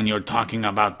necessary when you're talking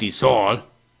about the soul.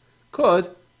 'Cause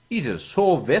it's a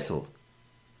soul vessel.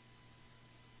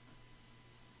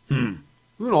 You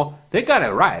know, they got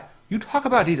it right. You talk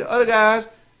about these other guys,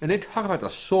 and they talk about the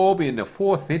soul being the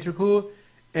fourth ventricle,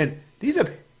 and these are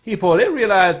people, they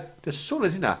realize the soul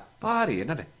is in the body and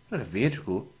not the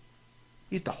ventricle.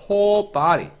 It's the whole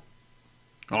body.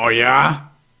 Oh, yeah?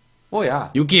 Oh,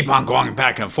 yeah. You keep on going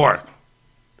back and forth.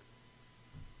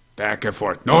 Back and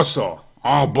forth. No soul.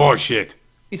 All bullshit.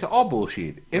 It's all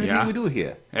bullshit. Everything Yeah. we do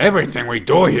here. Everything we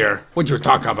do here, what you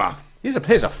talk about? This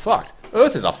place is fucked.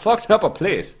 Earth is a fucked up a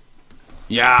place.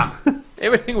 Yeah,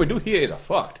 Everything we do here is a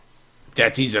fucked.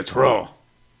 that is a true.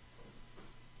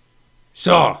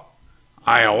 So,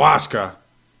 ayahuasca,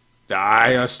 the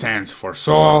Aya stands for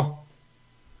soul,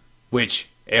 which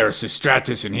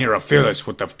Erasistratus and Herophilus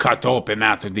would have cut open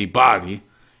out of the body.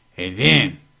 And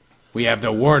then we have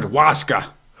the word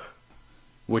huasca,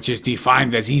 which is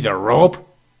defined as either rope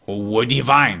or woody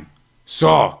vine.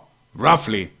 So,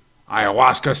 roughly,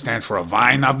 ayahuasca stands for a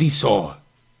vine of the soul.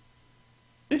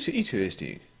 It's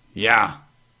interesting. Yeah.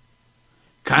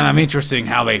 Kind of interesting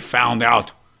how they found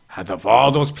out out of all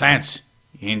those plants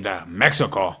in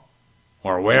Mexico,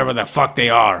 or wherever the fuck they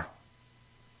are,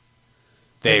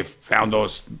 they found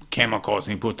those chemicals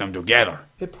and put them together.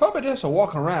 They probably just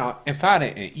walk around and find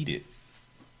it and eat it.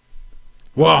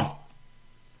 Well,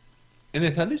 And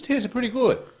they thought, this tastes pretty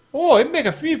good. Oh, it make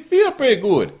a feel pretty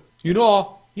good. You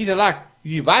know, these are like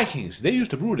the Vikings. They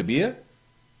used to brew the beer.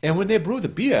 And when they brewed the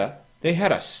beer, they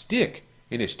had a stick.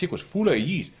 And the stick was full of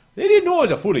yeast. They didn't know it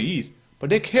was full of yeast. But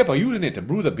they kept on using it to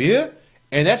brew the beer.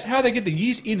 And that's how they get the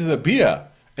yeast into the beer.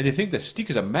 And they think the stick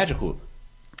is a magical.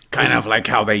 kind of like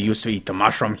how they used to eat the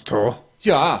mushrooms too.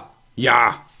 Yeah.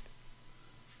 Yeah.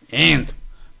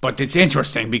 But it's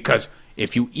interesting because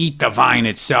if you eat the vine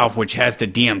itself, which has the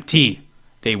DMT,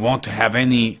 they won't have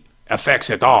any effects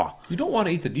at all. You don't want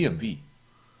to eat the DMV.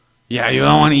 Yeah, you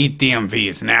don't want to eat DMV.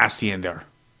 It's nasty in there.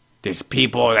 There's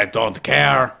people that don't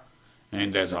care,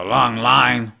 and there's a long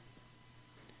line.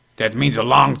 That means a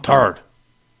long turd.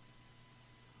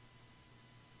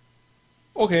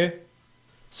 Okay.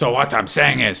 So what I'm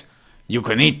saying is, you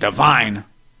can eat the vine,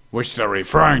 which they're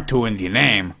referring to in the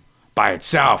name, by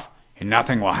itself, and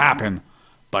nothing will happen.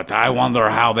 But I wonder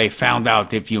how they found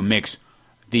out if you mix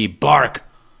the bark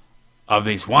of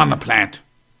this one plant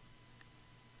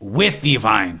with the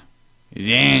vine.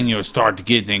 Then you start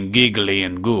getting giggly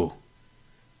and goo.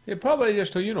 They probably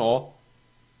just,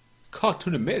 talked to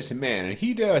the medicine man, and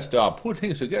he just put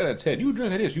things together and said, you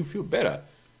drink this, you feel better.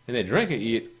 And they drink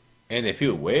it, and they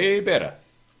feel way better.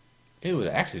 It was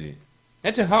an accident.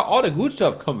 That's how all the good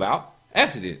stuff come out.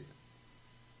 Accident.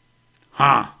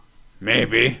 Huh,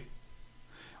 maybe.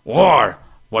 Or,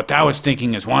 what I was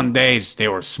thinking is one day they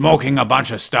were smoking a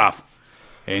bunch of stuff,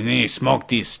 and then they smoked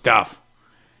this stuff.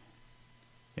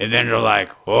 And then they're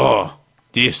like, oh,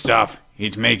 this stuff,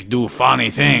 it make do funny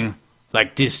thing,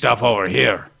 like this stuff over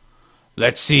here.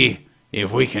 Let's see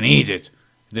if we can eat it.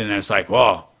 Then it's like,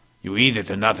 well, you eat it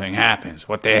and nothing happens.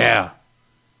 What the hell?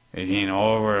 And then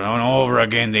over and over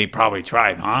again they probably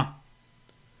tried, huh?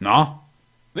 No?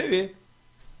 Maybe.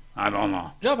 I don't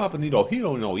know. John Papanito, he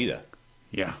don't know either.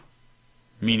 Yeah,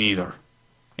 me neither.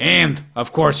 And,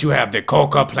 of course, you have the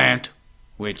coca plant,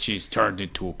 which is turned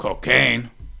into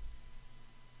cocaine.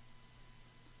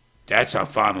 That's a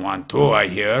fun one too, I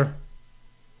hear.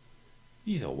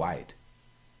 He's a white.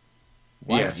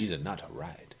 White Yes. is not a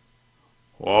right.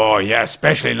 Oh, yeah,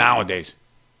 especially nowadays.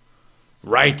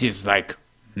 Right is like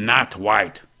not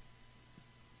white.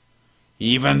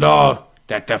 Even though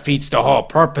that defeats the whole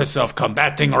purpose of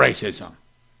combating racism.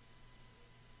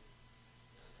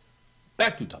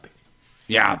 Back to topic.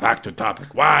 Yeah, back to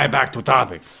topic. Why back to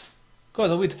topic?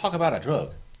 Because we talk about a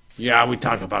drug. Yeah, we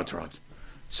talk about drugs.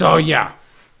 So, yeah,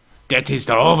 that is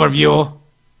the overview,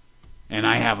 and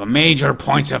I have a major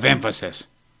points of emphasis.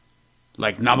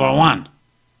 Like number one,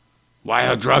 why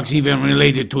are drugs even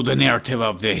related to the narrative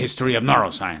of the history of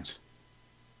neuroscience?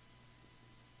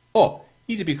 Oh,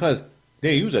 it's because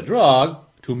they use a drug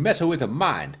to mess with the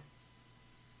mind.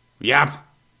 Yep.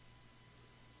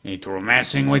 Through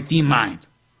messing with the mind,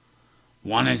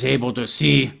 one is able to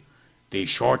see the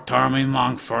short-term and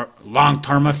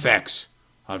long-term effects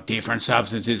of different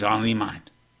substances on the mind.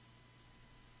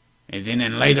 And then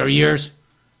in later years,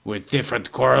 with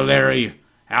different corollary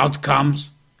outcomes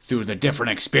through the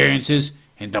different experiences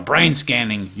in the brain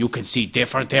scanning, you can see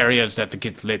different areas that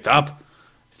get lit up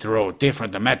through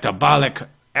different metabolic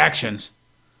actions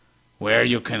where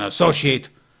you can associate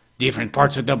different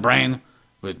parts of the brain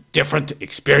with different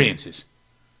experiences.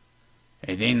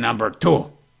 And then number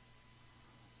two,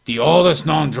 the oldest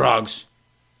known drugs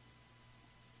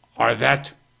are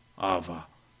that of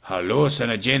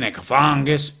hallucinogenic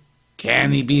fungus,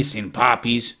 cannabis, and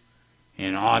poppies,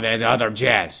 and all that other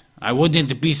jazz. I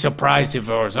wouldn't be surprised if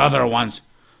there was other ones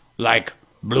like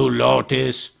Blue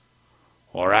Lotus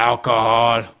or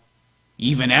alcohol.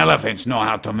 Even elephants know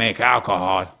how to make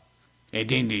alcohol. And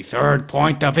then the third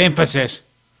point of emphasis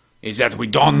is that we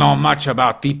don't know much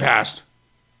about the past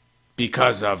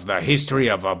because of the history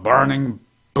of burning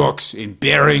books and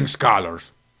burying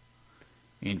scholars,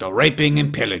 into raping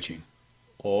and pillaging.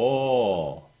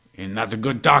 Oh. And not a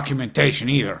good documentation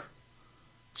either.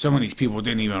 Some of these people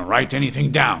didn't even write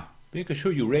anything down. Make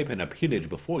sure you rape and pillage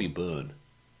before you burn.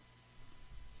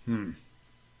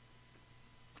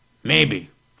 Maybe.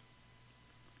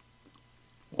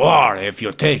 Or if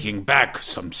you're taking back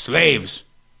some slaves,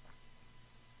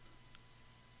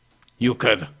 you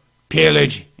could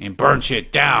pillage and burn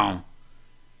shit down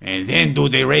and then do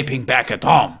the raping back at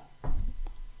home.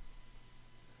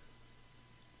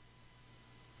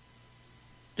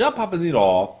 John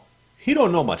Papanito, he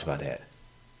don't know much about that.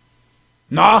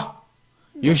 No?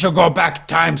 You should go back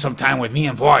time sometime with me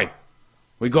and Void.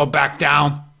 We go back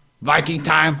down. Viking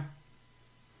time.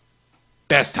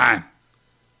 Best time.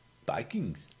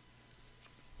 Vikings.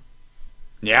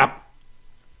 Yep.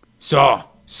 So,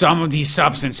 some of these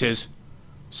substances,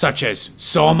 such as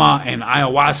soma and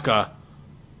ayahuasca,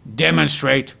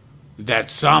 demonstrate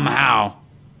that somehow,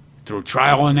 through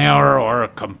trial and error or a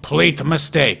complete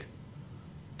mistake,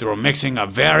 through mixing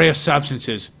of various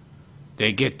substances,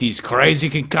 they get these crazy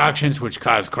concoctions which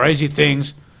cause crazy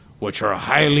things, which are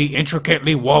highly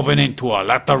intricately woven into a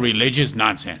lot of religious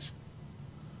nonsense.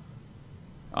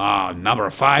 Number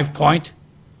 5 point.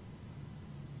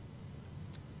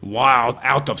 While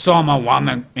out of soma,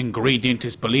 one ingredient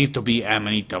is believed to be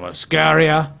Amanita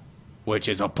muscaria, which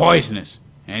is a poisonous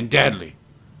and deadly.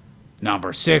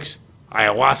 Number 6,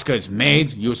 ayahuasca is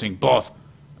made using both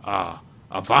a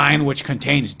vine which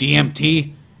contains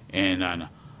DMT and an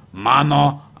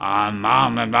mono and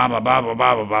blah blah blah blah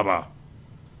blah blah blah.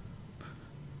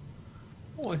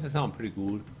 Oh, that sounds pretty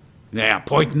good. Yeah,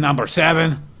 point number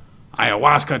 7,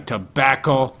 ayahuasca,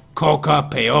 tobacco, coca,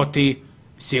 peyote,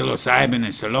 psilocybin,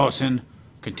 and psilocin,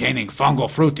 containing fungal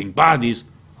fruiting bodies,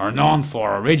 are known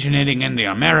for originating in the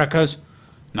Americas.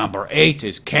 Number 8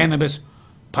 is cannabis,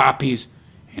 poppies,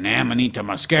 and Amanita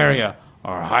muscaria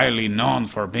are highly known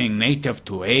for being native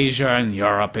to Asia and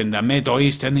Europe, in the Middle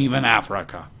East, and even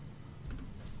Africa.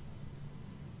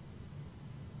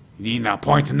 Then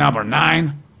point number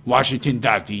 9,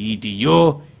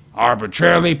 Washington.edu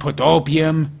arbitrarily put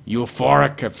opium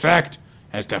euphoric effect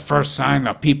as the first sign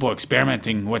of people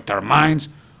experimenting with their minds,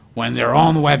 when their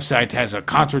own website has a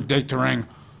contradictory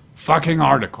fucking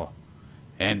article.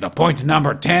 And the point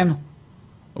number 10,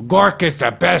 Gork is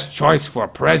the best choice for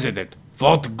president.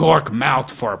 Vote Gork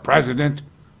Mouth for president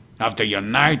of the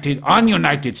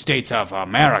United States of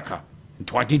America in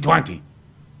 2020.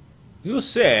 You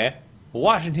say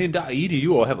Washington.edu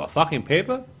will have a fucking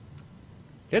paper?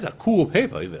 That's a cool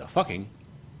paper, even a fucking.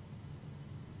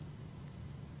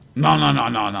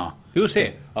 No. You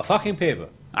say a fucking paper.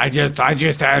 I just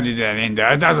added that in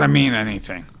there. It doesn't mean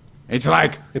anything. It's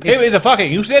like The paper is a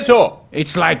fucking. You said so.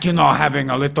 it's like, having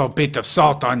a little bit of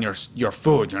salt on your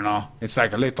food, It's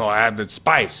like a little added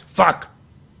spice. Fuck.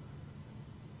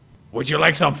 Would you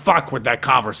like some fuck with that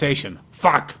conversation?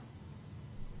 Fuck.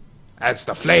 That's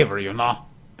the flavor, you know.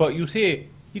 But you say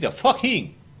he's a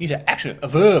fucking. He's an action, a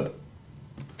verb.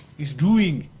 He's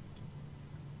doing.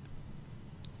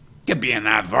 Could be an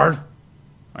adverb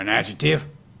or an adjective.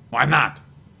 Why not?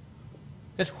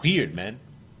 That's weird, man.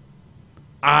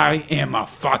 I am a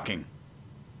fucking.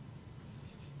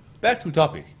 Back to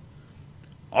topic.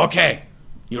 Okay,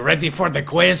 you ready for the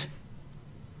quiz?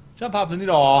 John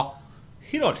Papanito,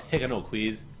 he don't take no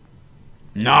quiz.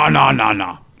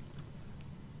 No.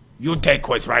 You take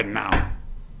quiz right now.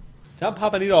 John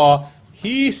Papanito,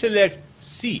 he select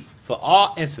C for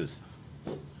all answers.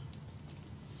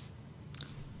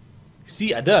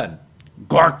 C, I done.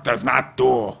 Gork does not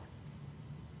do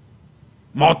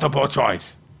multiple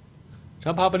choice.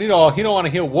 John Papanito, he don't want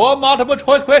to hear one multiple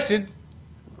choice question.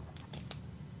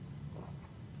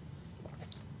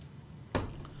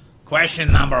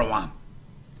 Question number 1.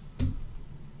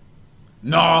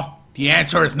 No, the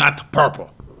answer is not purple.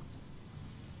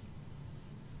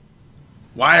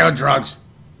 Why are drugs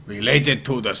related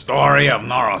to the story of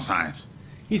neuroscience?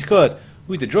 It's because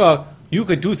with the drug, you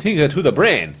could do things to the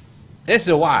brain. That's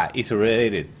why it's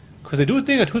related. Because they do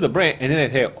things to the brain, and then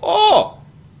they say, oh,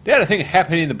 that thing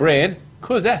happening in the brain,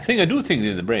 because that thing do things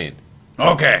in the brain.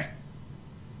 Okay,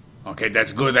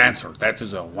 that's a good answer. That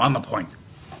is a 1 point.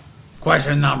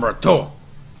 Question number 2.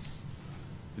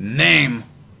 Name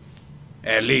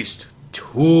at least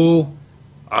 2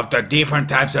 of the different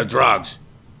types of drugs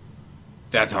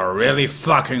that are really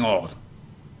fucking old.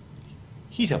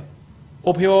 He's a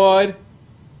opioid,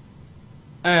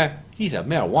 and he's a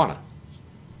marijuana.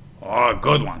 Oh,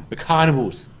 good one. The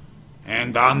cannibals.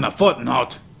 And on the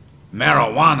footnote,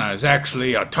 marijuana is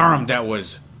actually a term that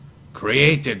was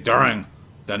created during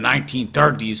the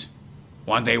 1930s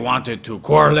when they wanted to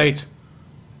correlate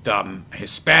the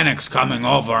Hispanics coming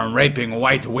over and raping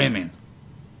white women.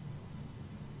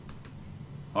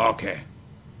 Okay.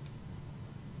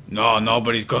 No,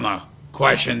 nobody's gonna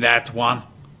question that one.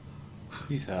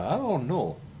 He's I don't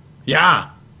know. Yeah,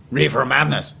 reefer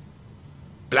madness.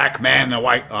 Black man and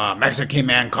white Mexican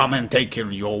man come and take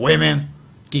your women,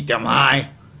 get them high,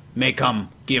 make them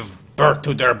give birth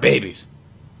to their babies.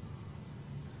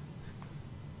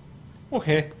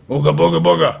 Okay. Booga booga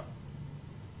booga.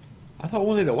 I thought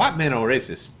only the white men are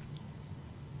racist.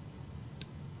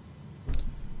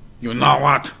 You know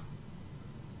what?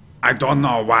 I don't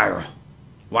know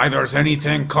why there's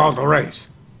anything called a race.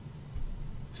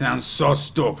 Sounds so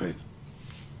stupid.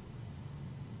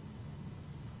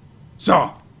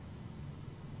 So,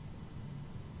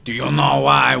 do you know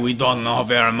why we don't know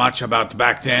very much about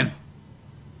back then?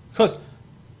 Because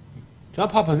John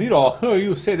Papanito heard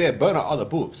you say they burn out all the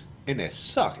books, and they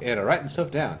suck at writing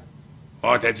stuff down.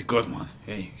 Oh, that's a good one.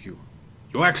 Hey,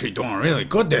 you actually doing really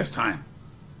good this time.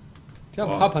 John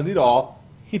Papanito,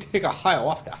 he take a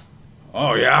ayahuasca.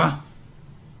 Oh, yeah?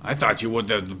 I thought you would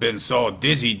have been so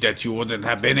dizzy that you wouldn't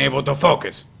have been able to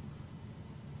focus.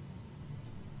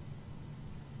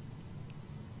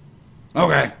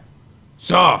 Okay,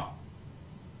 so,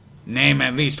 name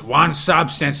at least 1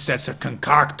 substance that's a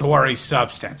concoctory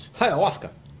substance.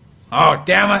 Ayahuasca. Oh,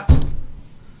 damn it!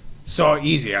 So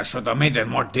easy, I should have made it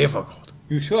more difficult.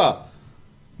 You sure?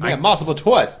 Yeah, multiple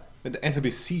choice. But the answer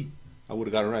be C. I would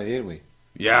have got it right anyway.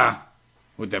 Yeah?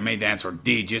 Would have made the answer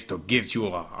D just to give you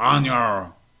on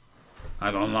your...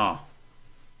 I don't know.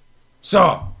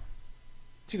 So,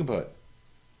 Chicken butt.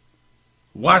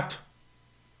 what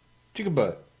Chicken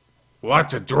butt.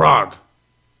 drug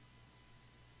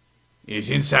is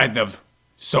inside of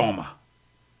soma?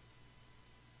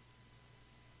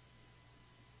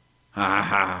 Ha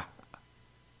ha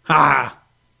ha.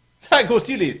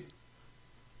 Psychosis.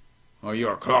 Oh,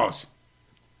 you're close.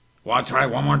 Want to try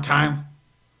one more time?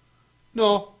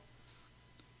 No.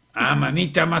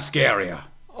 Amanita muscaria.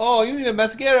 Oh, you need a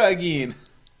mascara again.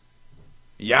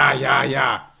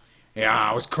 Yeah,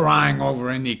 I was crying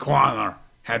over in the corner.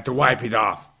 Had to wipe it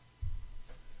off.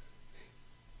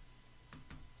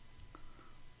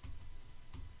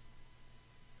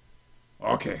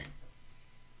 Okay.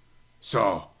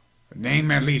 So,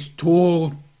 name at least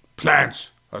 2 plants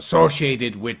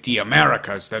associated with the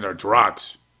Americas that are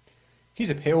drugs. He's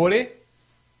a peyote.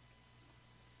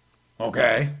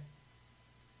 Okay.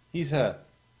 He's a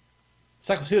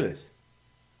psychosis.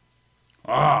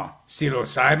 Oh,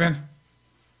 psilocybin?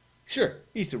 Sure,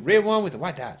 he's the red one with the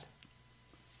white dots.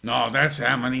 No, that's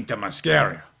Amanita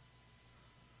muscaria.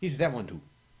 He's that one too.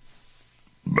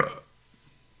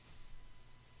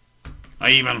 I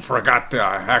even forgot the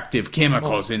active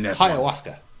chemicals in that one.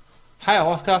 Ayahuasca.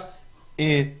 Ayahuasca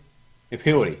and a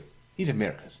peyote. He's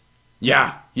America's.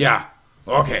 Yeah.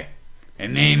 Okay.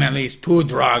 And name at least 2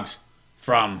 drugs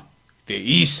from the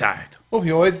east side.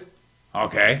 Opioids.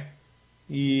 Okay.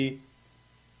 Man,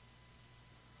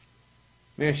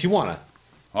 she wanna.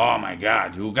 Oh my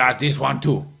God, you got this one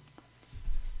too.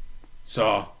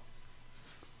 So,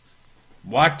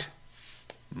 what?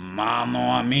 What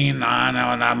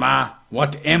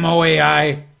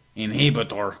MOAI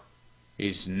inhibitor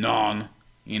is known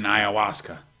in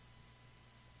ayahuasca?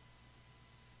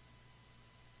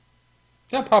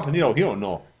 John Papanito, he don't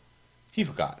know. He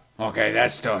forgot. Okay,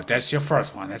 that's your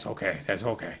first one. That's okay.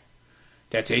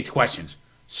 That's 8 questions.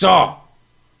 So,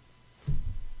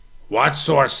 what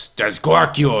source does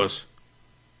Gork use?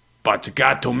 But you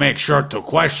got to make sure to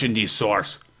question the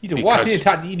source. He's a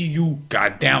Washington edu.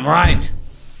 Goddamn right.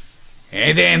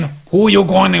 And then, who you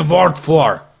going to vote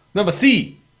for? Number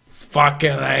C. Fucking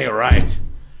A, right.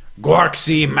 Gork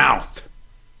C. Mouth.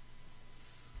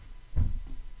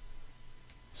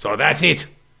 So that's it.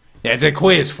 That's a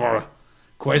quiz for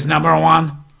quiz number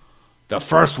 1. The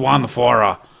first one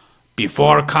for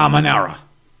before Common Era.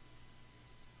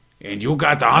 And you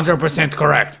got 100%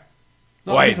 correct.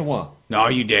 No, Wait. he's a one. No,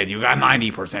 you did. You got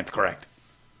 90% correct.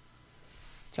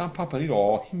 John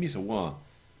Papanito, he missed a one.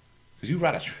 Because you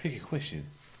write a tricky question.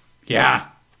 Yeah.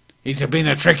 It's been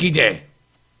a tricky day.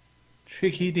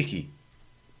 Tricky dicky.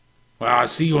 Well, I'll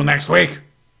see you next week.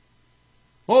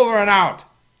 Over and out.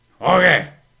 Okay.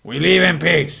 We leave in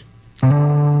peace.